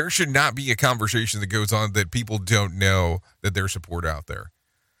 There should not be a conversation that goes on that people don't know that there's support out there.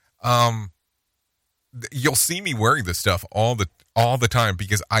 You'll see me wearing this stuff all the time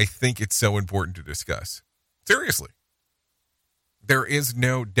because I think it's so important to discuss. Seriously. There is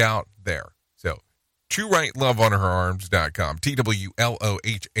no doubt there. So, ToWriteLoveOnHerArms.com,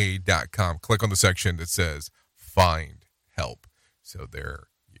 TWLOHA.com. Click on the section that says Find Help. So there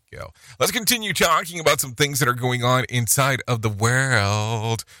you go. Let's continue talking about some things that are going on inside of the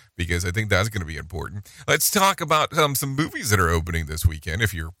world because I think that's going to be important. Let's talk about some movies that are opening this weekend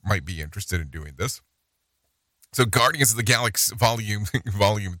if you might be interested in doing this. So Guardians of the Galaxy Volume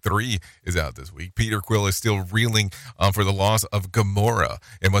 3 is out this week. Peter Quill is still reeling for the loss of Gamora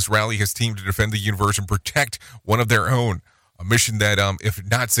and must rally his team to defend the universe and protect one of their own. A mission that, if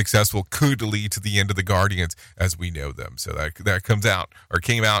not successful, could lead to the end of the Guardians as we know them. So that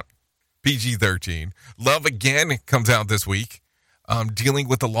came out PG-13. Love Again comes out this week. Dealing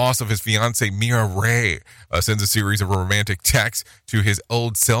with the loss of his fiancée, Mira Ray, sends a series of romantic texts to his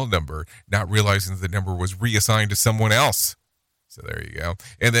old cell number, not realizing that the number was reassigned to someone else. So there you go.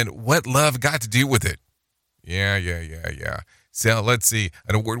 And then What Love Got to Do with It? Yeah. So let's see.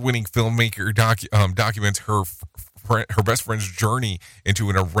 An award-winning filmmaker documents her best friend's journey into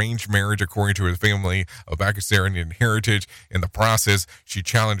an arranged marriage according to his family of Pakistani heritage. In the process, she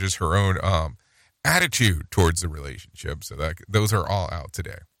challenges her own attitude towards the relationship. So those are all out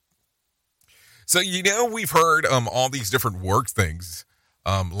today. So, we've heard all these different work things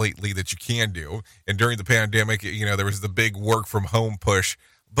lately that you can do. And during the pandemic, there was the big work from home push.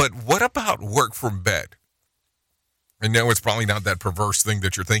 But what about work from bed? I know it's probably not that perverse thing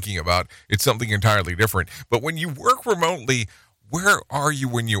that you're thinking about. It's something entirely different. But when you work remotely, where are you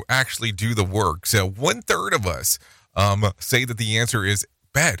when you actually do the work? So 1/3 of us say that the answer is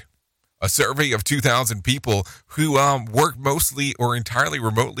bed. A survey of 2,000 people who work mostly or entirely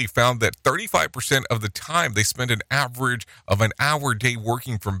remotely found that 35% of the time they spend an average of an hour a day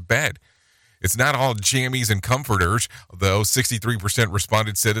working from bed. It's not all jammies and comforters, though 63%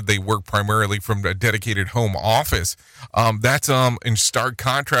 responded said that they work primarily from a dedicated home office. That's in stark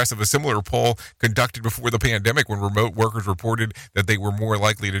contrast of a similar poll conducted before the pandemic when remote workers reported that they were more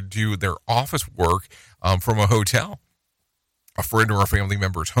likely to do their office work from a hotel, a friend or a family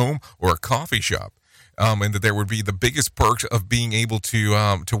member's home, or a coffee shop. And that there would be the biggest perks of being able to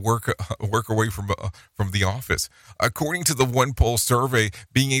work away from the office. According to the one poll survey,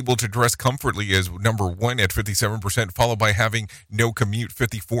 being able to dress comfortably is number one at 57%, followed by having no commute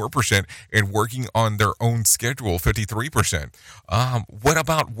 54%, and working on their own schedule 53%. What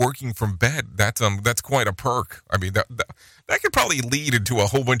about working from bed? That's quite a perk. I mean, that could probably lead into a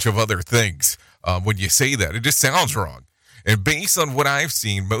whole bunch of other things when you say that. It just sounds wrong. And based on what I've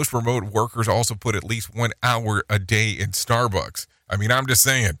seen, most remote workers also put at least 1 hour a day in Starbucks. I mean, I'm just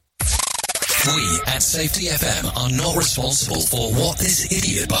saying. We at Safety FM are not responsible for what this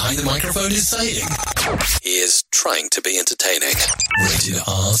idiot behind the microphone is saying. He is trying to be entertaining. Rated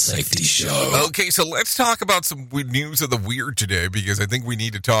R Safety Show. Okay, so let's talk about some news of the weird today, because I think we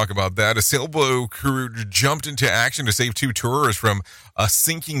need to talk about that. A sailboat crew jumped into action to save 2 tourists from a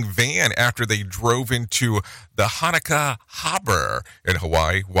sinking van after they drove into the Hanaka Harbor in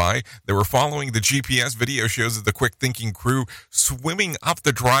Hawaii. Why? They were following the GPS video shows of the quick-thinking crew swimming up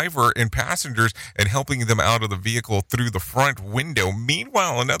the driver and passengers and helping them out of the vehicle through the front window.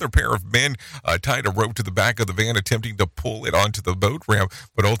 Meanwhile, another pair of men tied a rope to the back of the van, attempting to pull it onto the boat ramp,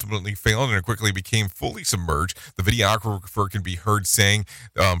 but ultimately failed and it quickly became fully submerged. The videographer can be heard saying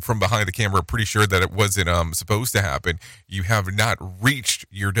from behind the camera, pretty sure that it wasn't supposed to happen. You have not reached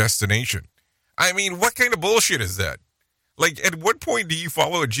your destination. I mean, what kind of bullshit is that? Like, at what point do you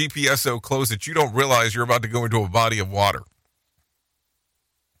follow a GPS so close that you don't realize you're about to go into a body of water?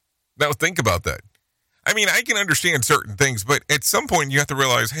 Now, think about that. I mean, I can understand certain things, but at some point you have to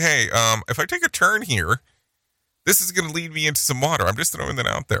realize, hey, if I take a turn here, this is going to lead me into some water. I'm just throwing that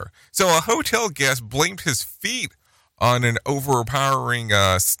out there. So a hotel guest blamed his feet on an overpowering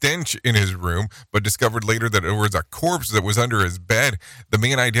stench in his room, but discovered later that it was a corpse that was under his bed. The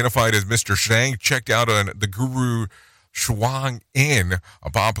man, identified as Mr. Shang, checked out on the Guru Shuang Inn, a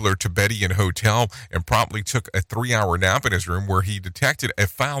popular Tibetan hotel, and promptly took a 3-hour nap in his room where he detected a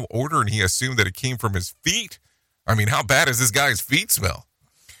foul odor and he assumed that it came from his feet. I mean, how bad does this guy's feet smell?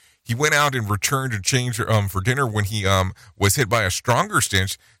 He went out and returned to change for dinner when he was hit by a stronger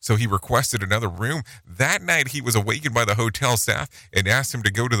stench, so he requested another room. That night, he was awakened by the hotel staff and asked him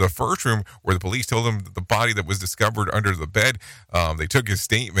to go to the first room, where the police told him that the body that was discovered under the bed. They took his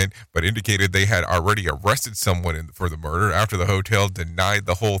statement, but indicated they had already arrested someone for the murder. After the hotel denied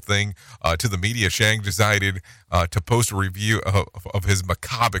the whole thing to the media, Shang decided to post a review of his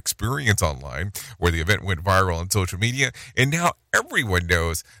macabre experience online, where the event went viral on social media, and now everyone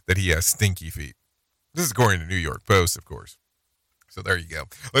knows that he has stinky feet. This is according to New York Post, of course. So there you go.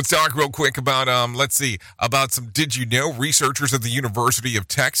 Let's talk real quick about, about some did you know? Researchers at the University of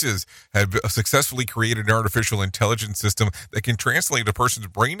Texas have successfully created an artificial intelligence system that can translate a person's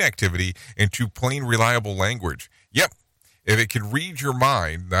brain activity into plain, reliable language. Yep. If it can read your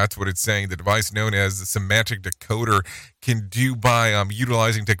mind, that's what it's saying. The device, known as the semantic decoder, can do by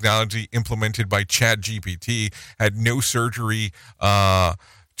utilizing technology implemented by ChatGPT. Had no surgery or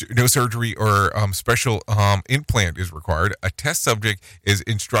special implant is required. A test subject is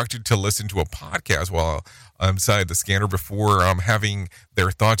instructed to listen to a podcast while inside the scanner before having their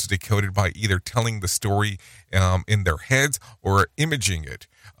thoughts decoded by either telling the story in their heads or imaging it.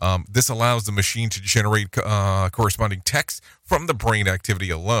 This allows the machine to generate corresponding text from the brain activity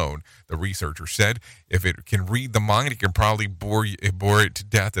alone, the researcher said. If it can read the mind, it can probably bore it to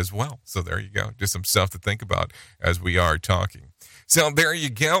death as well. So there you go. Just some stuff to think about as we are talking. So there you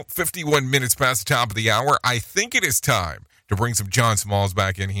go. 51 minutes past the top of the hour. I think it is time to bring some John Smalls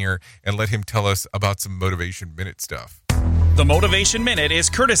back in here and let him tell us about some Motivation Minute stuff. The Motivation Minute is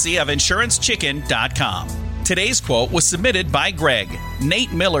courtesy of InsuranceChicken.com. Today's quote was submitted by Greg.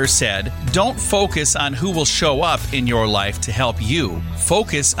 Nate Miller said, "Don't focus on who will show up in your life to help you.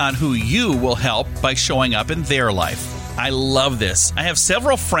 Focus on who you will help by showing up in their life." I love this. I have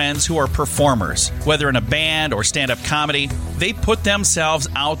several friends who are performers, whether in a band or stand-up comedy. They put themselves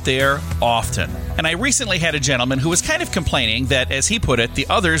out there often. And I recently had a gentleman who was kind of complaining that, as he put it, the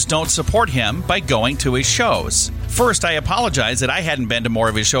others don't support him by going to his shows. First, I apologized that I hadn't been to more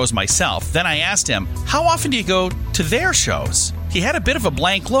of his shows myself. Then I asked him, "How often do you go to their shows?" He had a bit of a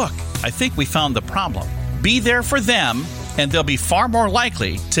blank look. I think we found the problem. Be there for them, and they'll be far more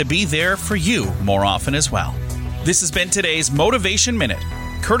likely to be there for you more often as well. This has been today's Motivation Minute,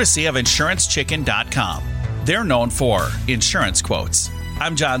 courtesy of InsuranceChicken.com. They're known for insurance quotes.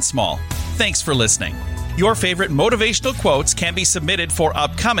 I'm John Small. Thanks for listening. Your favorite motivational quotes can be submitted for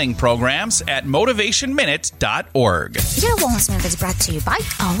upcoming programs at motivationminute.org. Your Wellness Minute is brought to you by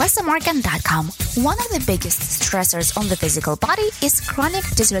AlessaMorgan.com. One of the biggest stressors on the physical body is chronic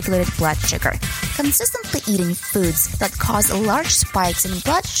dysregulated blood sugar. Consistently eating foods that cause large spikes in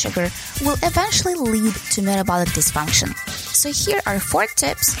blood sugar will eventually lead to metabolic dysfunction. So here are 4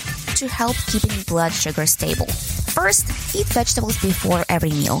 tips to help keeping blood sugar stable. First, eat vegetables before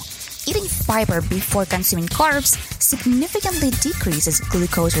every meal. Eating fiber before consuming carbs significantly decreases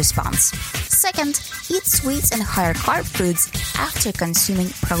glucose response. Second, eat sweets and higher carb foods after consuming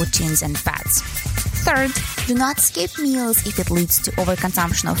proteins and fats. Third, do not skip meals if it leads to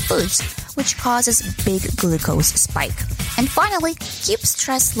overconsumption of foods, which causes big glucose spike. And finally, keep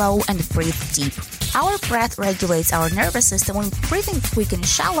stress low and breathe deep. Our breath regulates our nervous system. When breathing quick and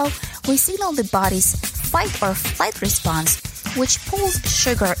shallow, we signal the body's fight or flight response, which pulls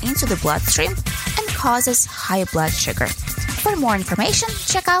sugar into the bloodstream and causes high blood sugar. For more information,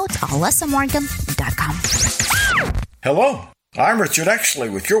 check out AlessaMorgan.com. Hello, I'm Richard Exley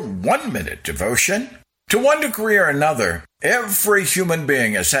with your 1-minute devotion. To one degree or another, every human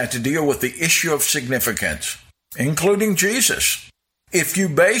being has had to deal with the issue of significance, including Jesus. If you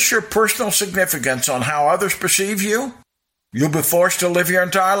base your personal significance on how others perceive you, you'll be forced to live your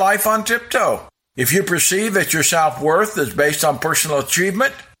entire life on tiptoe. If you perceive that your self-worth is based on personal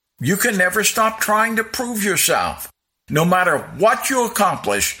achievement, you can never stop trying to prove yourself. No matter what you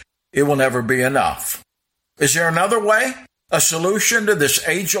accomplish, it will never be enough. Is there another way? A solution to this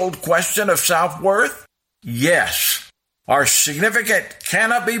age-old question of self-worth? Yes. Our significance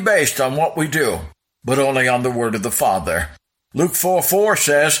cannot be based on what we do, but only on the word of the Father. Luke 4:4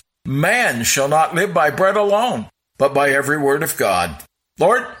 says, "Man shall not live by bread alone, but by every word of God."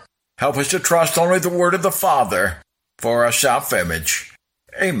 Lord, Help us to trust only the word of the Father for our self-image.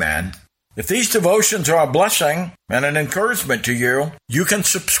 Amen. If these devotions are a blessing and an encouragement to you, you can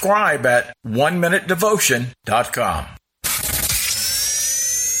subscribe at oneminutedevotion.com.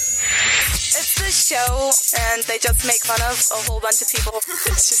 It's this show, and they just make fun of a whole bunch of people.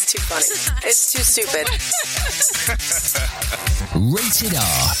 It's just too funny. It's too stupid. Rated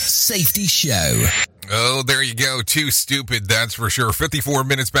R Safety Show. Oh, there you go. Too stupid, that's for sure. 54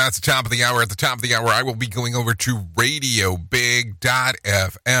 minutes past the top of the hour. At the top of the hour, I will be going over to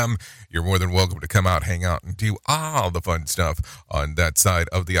radiobig.fm. You're more than welcome to come out, hang out, and do all the fun stuff on that side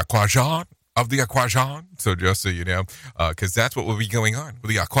of the equation. So just so you know, because that's what will be going on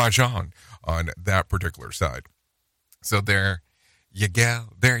with the equation on that particular side. So there you go.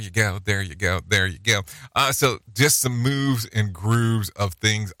 There you go. There you go. There you go. So just some moves and grooves of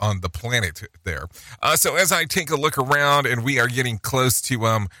things on the planet there. So as I take a look around and we are getting close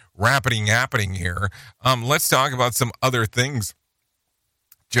to wrapping happening here, let's talk about some other things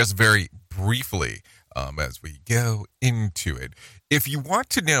just very briefly as we go into it. If you want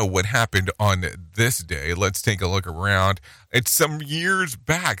to know what happened on this day, let's take a look around. It's some years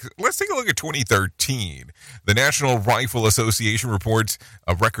back. Let's take a look at 2013. The National Rifle Association reports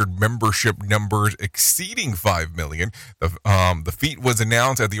a record membership numbers exceeding 5 million. The feat was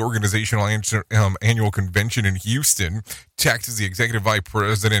announced at the organizational annual convention in Houston, Texas. The executive vice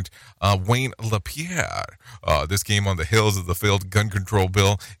president, Wayne LaPierre. This came on the heels of the failed gun control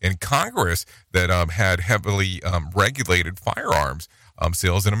bill in Congress that had heavily regulated firearms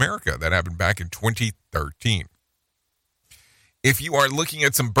sales in America. That happened back in 2013. If you are looking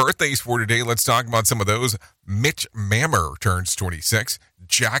at some birthdays for today, let's talk about some of those. Mitch Mammer turns 26.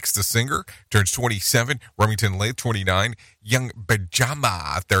 Jax the singer turns 27. Remington Lath 29. Young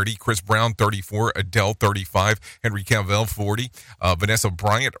Bajama 30. Chris Brown 34. Adele 35. Henry Cavill 40. Vanessa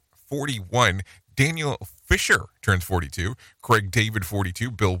Bryant 41. Daniel Fisher turns 42. Craig David 42.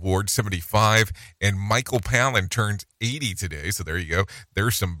 Bill Ward 75. And Michael Palin turns 80 today. So there you go.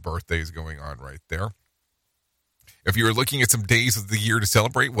 There's some birthdays going on right there. If you were looking at some days of the year to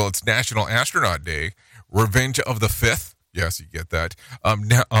celebrate, well, it's National Astronaut Day, Revenge of the 5th. Yes, you get that.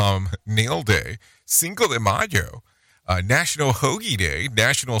 Nail Day, Cinco de Mayo, National Hoagie Day,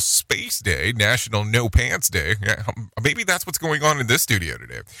 National Space Day, National No Pants Day. Yeah, maybe that's what's going on in this studio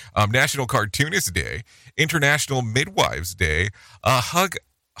today. National Cartoonist Day, International Midwives Day, Hug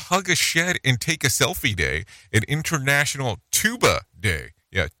a Shed and Take a Selfie Day, and International Tuba Day.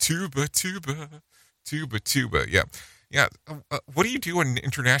 Yeah, tuba. Yeah. What do you do on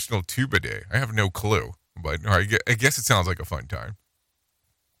International Tuba Day? I have no clue, but I guess it sounds like a fun time.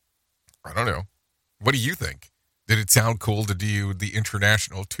 I don't know. What do you think? Did it sound cool to do the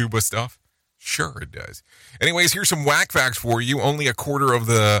international tuba stuff? Sure, it does. Anyways, here's some whack facts for you. Only a quarter of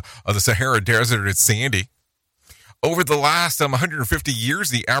the Sahara Desert is sandy. Over the last 150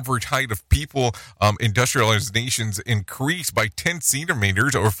 years, the average height of people industrialized nations increased by 10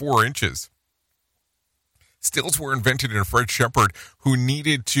 centimeters or 4 inches. Stills were invented in a French shepherd who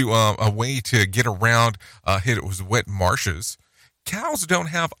needed a way to get around his wet marshes. Cows don't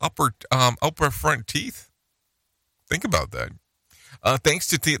have upper front teeth. Think about that. Thanks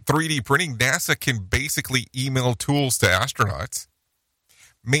to 3D printing, NASA can basically email tools to astronauts.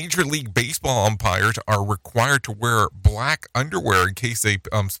 Major League Baseball umpires are required to wear black underwear in case they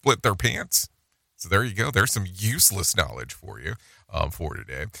split their pants. So there you go. There's some useless knowledge for you for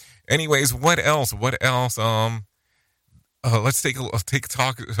today. Anyways, what else? Let's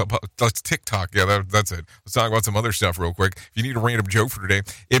TikTok. Yeah, that's it. Let's talk about some other stuff real quick. If you need a random joke for today,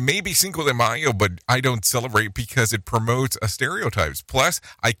 it may be Cinco de Mayo, but I don't celebrate because it promotes stereotypes. Plus,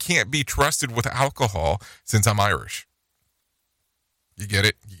 I can't be trusted with alcohol since I'm Irish. You get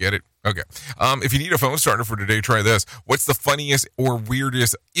it? Okay. If you need a phone starter for today, try this. What's the funniest or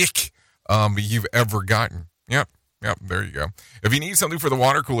weirdest ick you've ever gotten? Yep, there you go. If you need something for the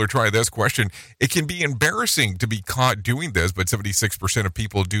water cooler, try this question. It can be embarrassing to be caught doing this, but 76% of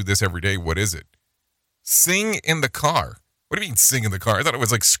people do this every day. What is it? Sing in the car. What do you mean sing in the car? I thought it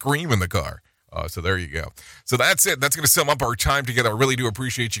was like scream in the car. So there you go. So that's it. That's going to sum up our time together. I really do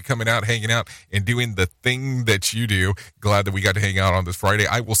appreciate you coming out, hanging out, and doing the thing that you do. Glad that we got to hang out on this Friday.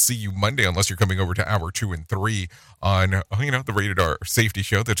 I will see you Monday, unless you're coming over to hour 2 and 3 on, the Rated R Safety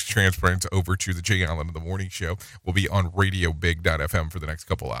Show that's transferring over to the Jay Allen in the Morning Show. Will be on radiobig.fm for the next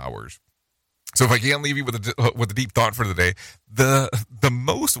couple hours. So if I can't leave you with a deep thought for the day, the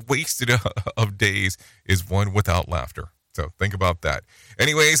most wasted of days is one without laughter. So think about that.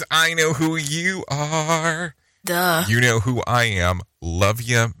 Anyways, I know who you are. Duh. You know who I am. Love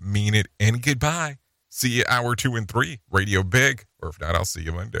you, mean it, and goodbye. See you hour 2 and 3, Radio Big. Or if not, I'll see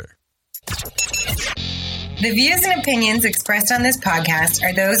you Monday. The views and opinions expressed on this podcast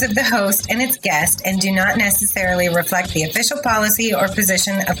are those of the host and its guest and do not necessarily reflect the official policy or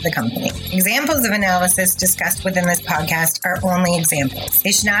position of the company. Examples of analysis discussed within this podcast are only examples.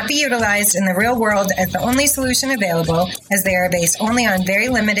 They should not be utilized in the real world as the only solution available, as they are based only on very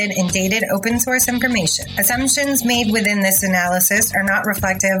limited and dated open source information. Assumptions made within this analysis are not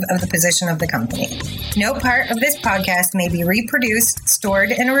reflective of the position of the company. No part of this podcast may be reproduced,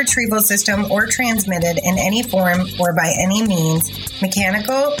 stored in a retrieval system, or transmitted in any form or by any means,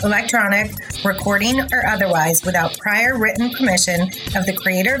 mechanical, electronic, recording, or otherwise, without prior written permission of the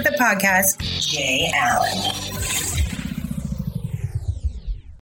creator of the podcast, Jay Allen.